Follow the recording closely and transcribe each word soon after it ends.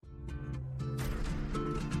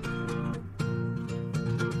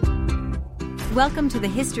Welcome to the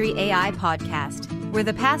History AI podcast, where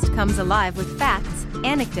the past comes alive with facts,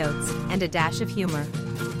 anecdotes, and a dash of humor.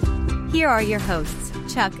 Here are your hosts,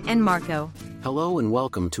 Chuck and Marco. Hello and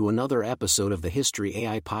welcome to another episode of the History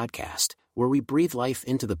AI podcast, where we breathe life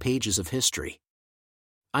into the pages of history.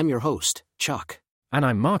 I'm your host, Chuck. And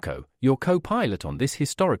I'm Marco, your co-pilot on this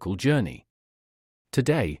historical journey.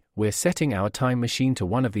 Today, we're setting our time machine to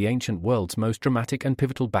one of the ancient world's most dramatic and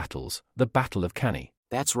pivotal battles, the Battle of Cannae.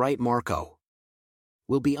 That's right, Marco.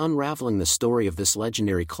 We'll be unraveling the story of this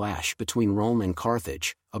legendary clash between Rome and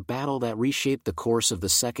Carthage, a battle that reshaped the course of the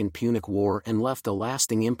Second Punic War and left a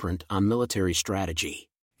lasting imprint on military strategy.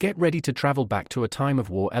 Get ready to travel back to a time of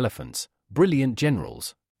war elephants, brilliant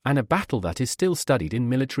generals, and a battle that is still studied in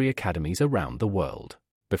military academies around the world.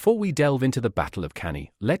 Before we delve into the Battle of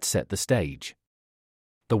Cannae, let's set the stage.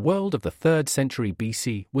 The world of the 3rd century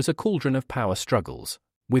BC was a cauldron of power struggles,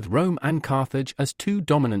 with Rome and Carthage as two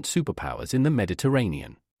dominant superpowers in the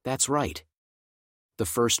Mediterranean. That's right. The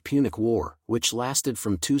First Punic War, which lasted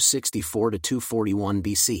from 264 to 241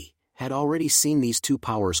 BC, had already seen these two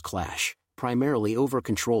powers clash, primarily over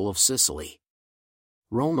control of Sicily.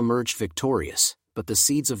 Rome emerged victorious, but the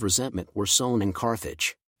seeds of resentment were sown in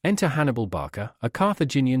Carthage. Enter Hannibal Barca, a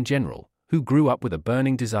Carthaginian general, who grew up with a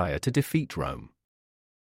burning desire to defeat Rome.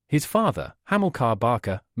 His father, Hamilcar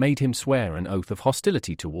Barca, made him swear an oath of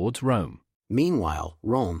hostility towards Rome. Meanwhile,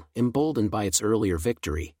 Rome, emboldened by its earlier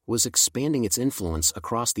victory, was expanding its influence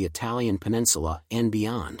across the Italian peninsula and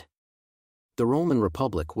beyond. The Roman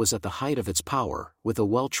Republic was at the height of its power, with a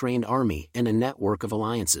well-trained army and a network of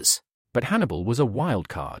alliances. But Hannibal was a wild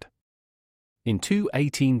card. In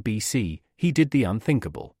 218 BC, he did the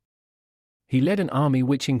unthinkable. He led an army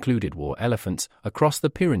which included war elephants across the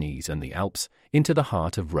Pyrenees and the Alps into the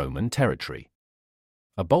heart of Roman territory.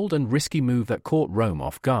 A bold and risky move that caught Rome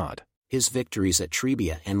off guard. His victories at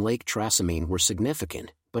Trebia and Lake Trasimene were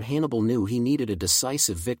significant, but Hannibal knew he needed a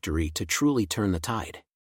decisive victory to truly turn the tide.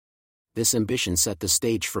 This ambition set the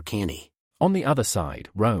stage for Cannae. On the other side,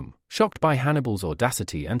 Rome, shocked by Hannibal's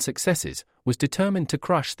audacity and successes, was determined to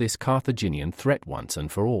crush this Carthaginian threat once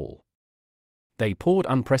and for all. They poured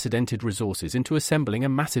unprecedented resources into assembling a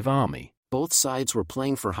massive army. Both sides were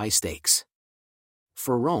playing for high stakes.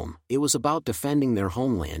 For Rome, it was about defending their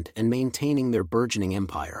homeland and maintaining their burgeoning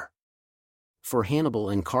empire. For Hannibal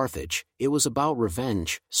and Carthage, it was about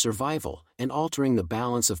revenge, survival, and altering the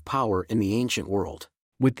balance of power in the ancient world.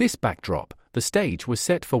 With this backdrop, the stage was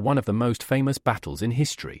set for one of the most famous battles in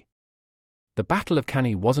history. The Battle of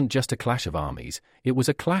Cannae wasn't just a clash of armies, it was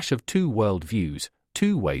a clash of two worldviews,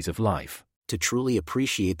 two ways of life. To truly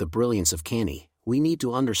appreciate the brilliance of Cannae, we need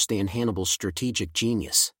to understand Hannibal's strategic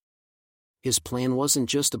genius. His plan wasn't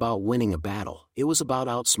just about winning a battle, it was about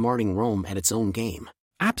outsmarting Rome at its own game.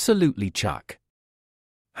 Absolutely, Chuck.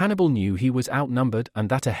 Hannibal knew he was outnumbered and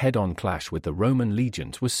that a head-on clash with the Roman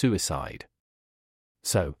legions was suicide.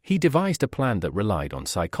 So, he devised a plan that relied on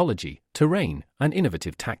psychology, terrain, and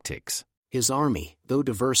innovative tactics. His army, though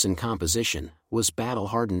diverse in composition, was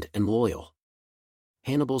battle-hardened and loyal.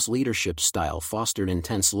 Hannibal's leadership style fostered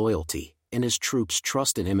intense loyalty, and his troops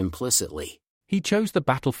trusted him implicitly. He chose the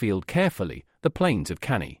battlefield carefully, the plains of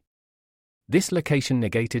Cannae. This location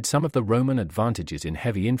negated some of the Roman advantages in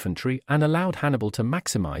heavy infantry and allowed Hannibal to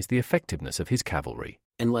maximize the effectiveness of his cavalry.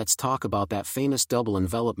 And let's talk about that famous double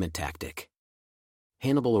envelopment tactic.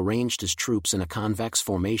 Hannibal arranged his troops in a convex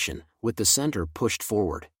formation, with the center pushed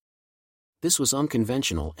forward. This was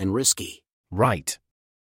unconventional and risky. Right.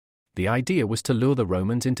 The idea was to lure the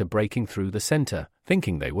Romans into breaking through the center,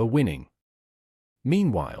 thinking they were winning.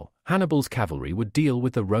 Meanwhile, Hannibal's cavalry would deal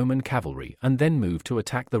with the Roman cavalry and then move to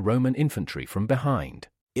attack the Roman infantry from behind.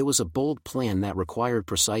 It was a bold plan that required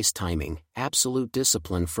precise timing, absolute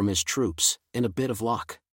discipline from his troops, and a bit of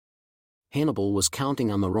luck. Hannibal was counting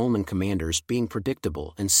on the Roman commanders being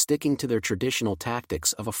predictable and sticking to their traditional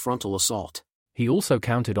tactics of a frontal assault. He also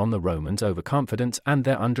counted on the Romans' overconfidence and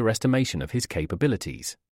their underestimation of his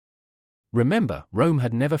capabilities. Remember, Rome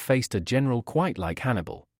had never faced a general quite like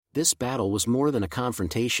Hannibal. This battle was more than a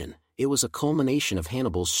confrontation, it was a culmination of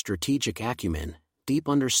Hannibal's strategic acumen, deep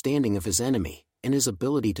understanding of his enemy, and his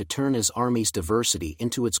ability to turn his army's diversity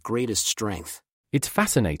into its greatest strength. It's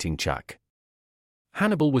fascinating, Chuck.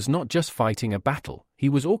 Hannibal was not just fighting a battle, he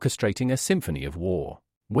was orchestrating a symphony of war,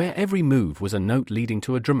 where every move was a note leading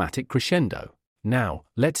to a dramatic crescendo. Now,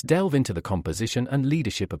 let's delve into the composition and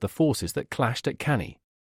leadership of the forces that clashed at Cannae.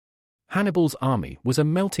 Hannibal's army was a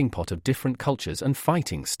melting pot of different cultures and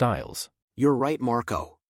fighting styles. You're right,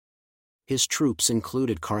 Marco. His troops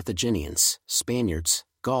included Carthaginians, Spaniards,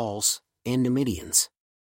 Gauls, and Numidians.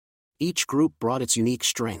 Each group brought its unique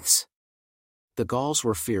strengths. The Gauls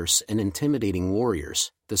were fierce and intimidating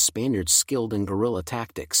warriors, the Spaniards skilled in guerrilla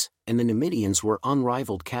tactics, and the Numidians were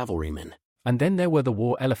unrivaled cavalrymen. And then there were the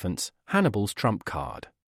war elephants, Hannibal's trump card.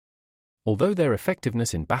 Although their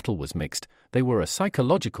effectiveness in battle was mixed, they were a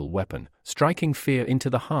psychological weapon, striking fear into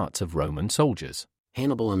the hearts of Roman soldiers.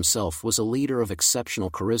 Hannibal himself was a leader of exceptional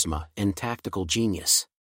charisma and tactical genius.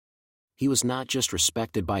 He was not just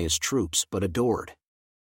respected by his troops but adored.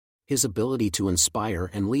 His ability to inspire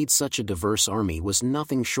and lead such a diverse army was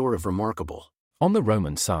nothing short of remarkable. On the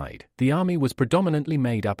Roman side, the army was predominantly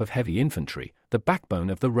made up of heavy infantry, the backbone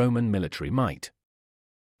of the Roman military might.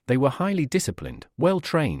 They were highly disciplined,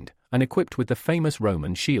 well-trained, and equipped with the famous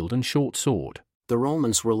Roman shield and short sword. The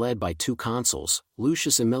Romans were led by two consuls,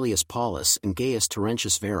 Lucius Aemilius Paulus and Gaius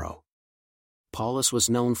Terentius Varro. Paulus was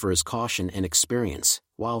known for his caution and experience,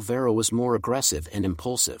 while Varro was more aggressive and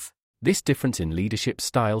impulsive. This difference in leadership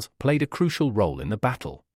styles played a crucial role in the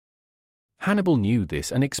battle. Hannibal knew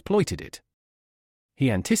this and exploited it. He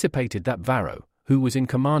anticipated that Varro, who was in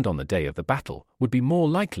command on the day of the battle, would be more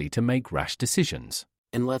likely to make rash decisions.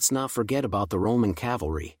 And let's not forget about the Roman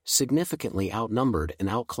cavalry, significantly outnumbered and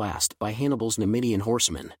outclassed by Hannibal's Numidian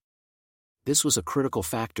horsemen. This was a critical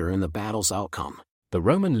factor in the battle's outcome. The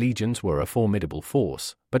Roman legions were a formidable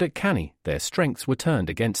force, but at Cannae their strengths were turned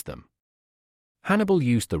against them. Hannibal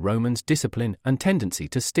used the Romans' discipline and tendency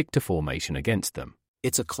to stick to formation against them.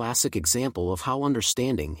 It's a classic example of how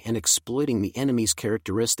understanding and exploiting the enemy's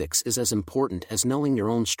characteristics is as important as knowing your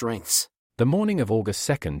own strengths. The morning of August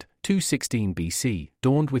 2nd, 216 BC,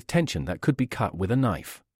 dawned with tension that could be cut with a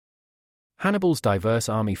knife. Hannibal's diverse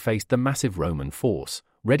army faced the massive Roman force,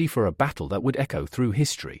 ready for a battle that would echo through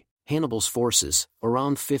history. Hannibal's forces,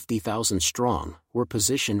 around 50,000 strong, were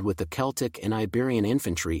positioned with the Celtic and Iberian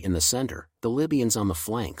infantry in the center, the Libyans on the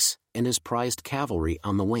flanks, and his prized cavalry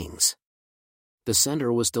on the wings. The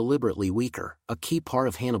center was deliberately weaker, a key part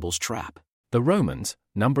of Hannibal's trap. The Romans,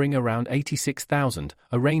 numbering around 86,000,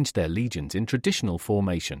 arranged their legions in traditional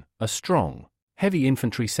formation, a strong, heavy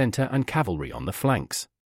infantry center and cavalry on the flanks.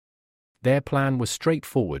 Their plan was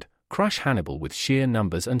straightforward: crush Hannibal with sheer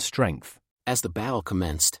numbers and strength. As the battle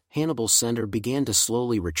commenced, Hannibal's center began to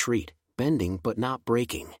slowly retreat, bending but not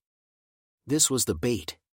breaking. This was the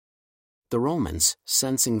bait. The Romans,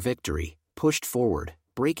 sensing victory, pushed forward,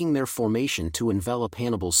 breaking their formation to envelop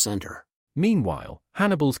Hannibal's center. Meanwhile,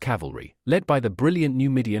 Hannibal's cavalry, led by the brilliant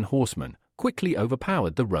Numidian horsemen, quickly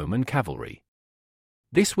overpowered the Roman cavalry.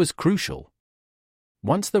 This was crucial.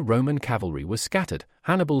 Once the Roman cavalry was scattered,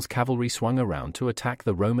 Hannibal's cavalry swung around to attack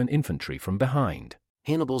the Roman infantry from behind.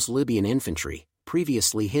 Hannibal's Libyan infantry,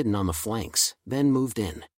 previously hidden on the flanks, then moved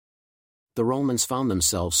in. The Romans found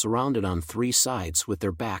themselves surrounded on three sides with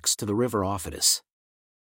their backs to the river Aufidus.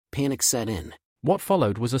 Panic set in. What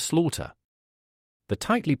followed was a slaughter. The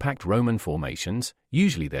tightly packed Roman formations,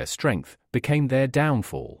 usually their strength, became their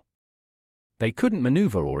downfall. They couldn't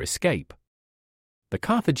maneuver or escape. The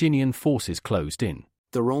Carthaginian forces closed in.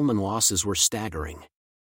 The Roman losses were staggering.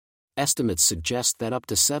 Estimates suggest that up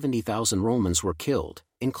to 70,000 Romans were killed,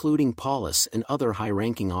 including Paulus and other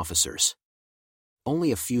high-ranking officers.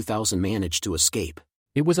 Only a few thousand managed to escape.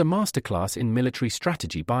 It was a masterclass in military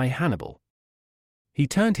strategy by Hannibal. He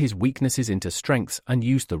turned his weaknesses into strengths and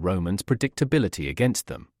used the Romans' predictability against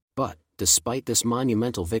them. But, despite this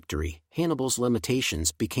monumental victory, Hannibal's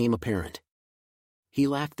limitations became apparent. He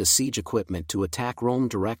lacked the siege equipment to attack Rome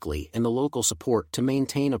directly and the local support to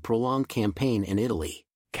maintain a prolonged campaign in Italy.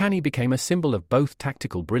 Cannae became a symbol of both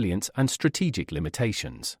tactical brilliance and strategic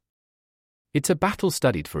limitations. It's a battle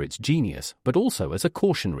studied for its genius, but also as a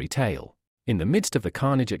cautionary tale. In the midst of the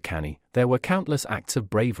carnage at Cannae, there were countless acts of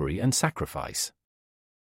bravery and sacrifice.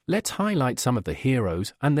 Let's highlight some of the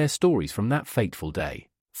heroes and their stories from that fateful day.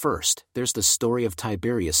 First, there's the story of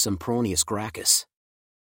Tiberius Sempronius Gracchus.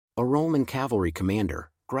 A Roman cavalry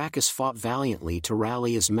commander, Gracchus fought valiantly to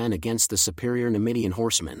rally his men against the superior Numidian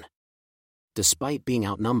horsemen. Despite being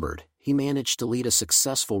outnumbered, he managed to lead a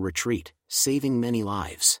successful retreat, saving many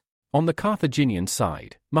lives. On the Carthaginian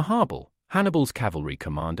side, Hannibal, Hannibal's cavalry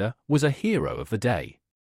commander, was a hero of the day.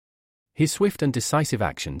 His swift and decisive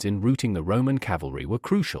actions in routing the Roman cavalry were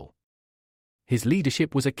crucial. His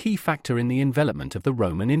leadership was a key factor in the envelopment of the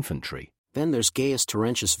Roman infantry. Then there's Gaius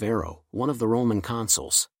Terentius Varro, one of the Roman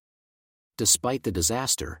consuls. Despite the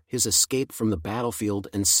disaster, his escape from the battlefield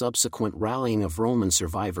and subsequent rallying of Roman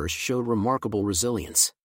survivors showed remarkable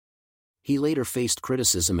resilience. He later faced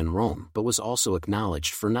criticism in Rome but was also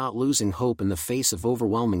acknowledged for not losing hope in the face of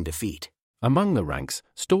overwhelming defeat. Among the ranks,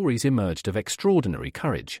 stories emerged of extraordinary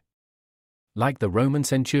courage. Like the Roman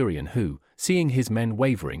centurion who, seeing his men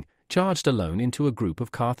wavering, charged alone into a group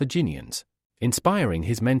of Carthaginians. inspiring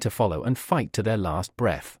his men to follow and fight to their last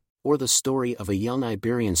breath. Or the story of a young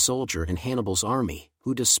Iberian soldier in Hannibal's army,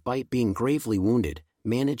 who despite being gravely wounded,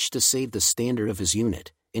 managed to save the standard of his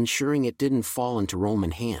unit, ensuring it didn't fall into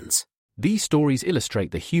Roman hands. These stories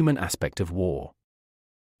illustrate the human aspect of war.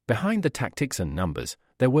 Behind the tactics and numbers,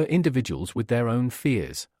 there were individuals with their own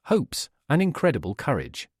fears, hopes, and incredible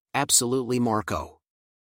courage. Absolutely, Marco.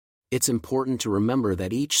 It's important to remember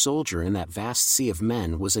that each soldier in that vast sea of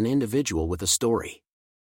men was an individual with a story.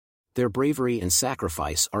 Their bravery and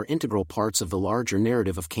sacrifice are integral parts of the larger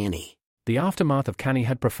narrative of Cannae. The aftermath of Cannae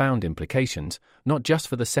had profound implications, not just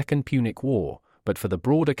for the Second Punic War, but for the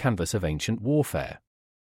broader canvas of ancient warfare.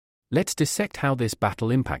 Let's dissect how this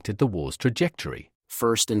battle impacted the war's trajectory.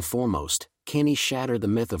 First and foremost, Cannae shattered the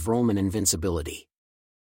myth of Roman invincibility.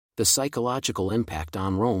 The psychological impact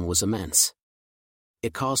on Rome was immense.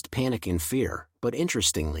 It caused panic and fear, but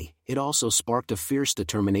interestingly, it also sparked a fierce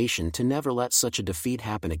determination to never let such a defeat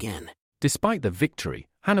happen again. Despite the victory,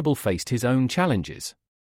 Hannibal faced his own challenges.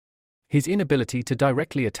 His inability to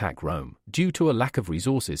directly attack Rome, due to a lack of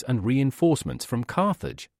resources and reinforcements from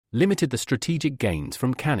Carthage, limited the strategic gains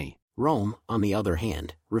from Cannae. Rome, on the other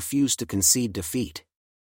hand, refused to concede defeat.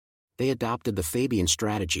 They adopted the Fabian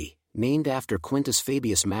strategy, named after Quintus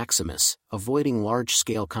Fabius Maximus, avoiding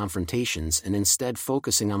large-scale confrontations and instead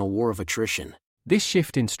focusing on a war of attrition. This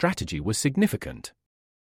shift in strategy was significant.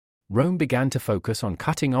 Rome began to focus on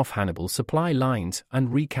cutting off Hannibal's supply lines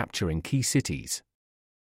and recapturing key cities.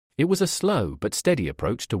 It was a slow but steady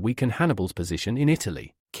approach to weaken Hannibal's position in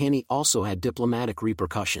Italy. Cannae also had diplomatic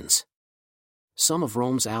repercussions. Some of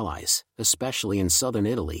Rome's allies, especially in southern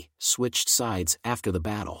Italy, switched sides after the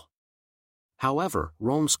battle. However,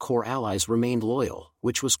 Rome's core allies remained loyal,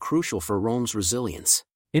 which was crucial for Rome's resilience.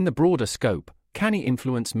 In the broader scope, Cannae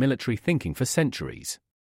influenced military thinking for centuries.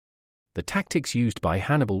 The tactics used by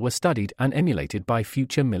Hannibal were studied and emulated by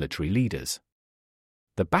future military leaders.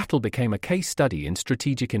 The battle became a case study in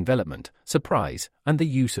strategic envelopment, surprise, and the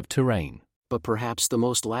use of terrain. But perhaps the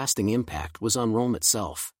most lasting impact was on Rome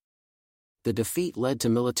itself. The defeat led to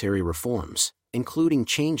military reforms, including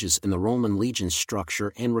changes in the Roman legion's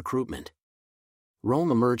structure and recruitment.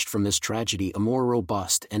 Rome emerged from this tragedy a more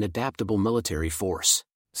robust and adaptable military force.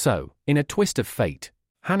 So, in a twist of fate,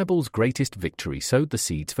 Hannibal's greatest victory sowed the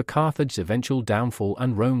seeds for Carthage's eventual downfall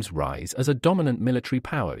and Rome's rise as a dominant military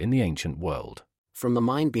power in the ancient world. From the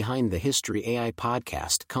mind behind the History AI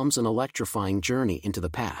podcast comes an electrifying journey into the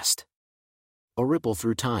past. A ripple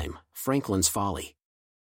through time, Franklin's Folly.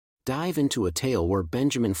 Dive into a tale where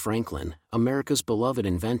Benjamin Franklin, America's beloved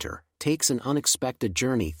inventor, takes an unexpected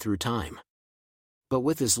journey through time. But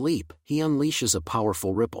with his leap, he unleashes a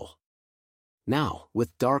powerful ripple. Now,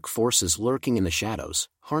 with dark forces lurking in the shadows,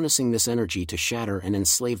 harnessing this energy to shatter and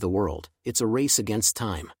enslave the world, it's a race against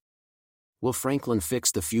time. Will Franklin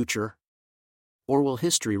fix the future? Or will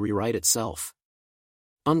history rewrite itself?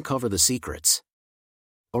 Uncover the secrets.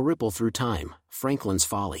 A ripple through time, Franklin's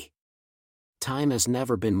Folly. Time has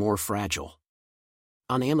never been more fragile.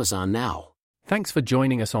 On Amazon now. Thanks for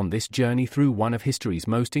joining us on this journey through one of history's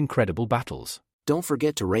most incredible battles. Don't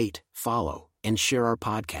forget to rate, follow, and share our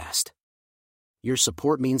podcast. Your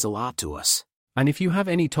support means a lot to us. And if you have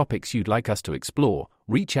any topics you'd like us to explore,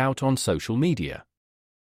 reach out on social media.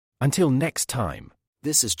 Until next time.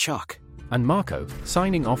 This is Chuck. And Marco,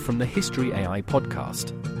 signing off from the History AI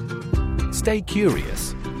podcast. Stay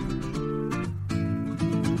curious.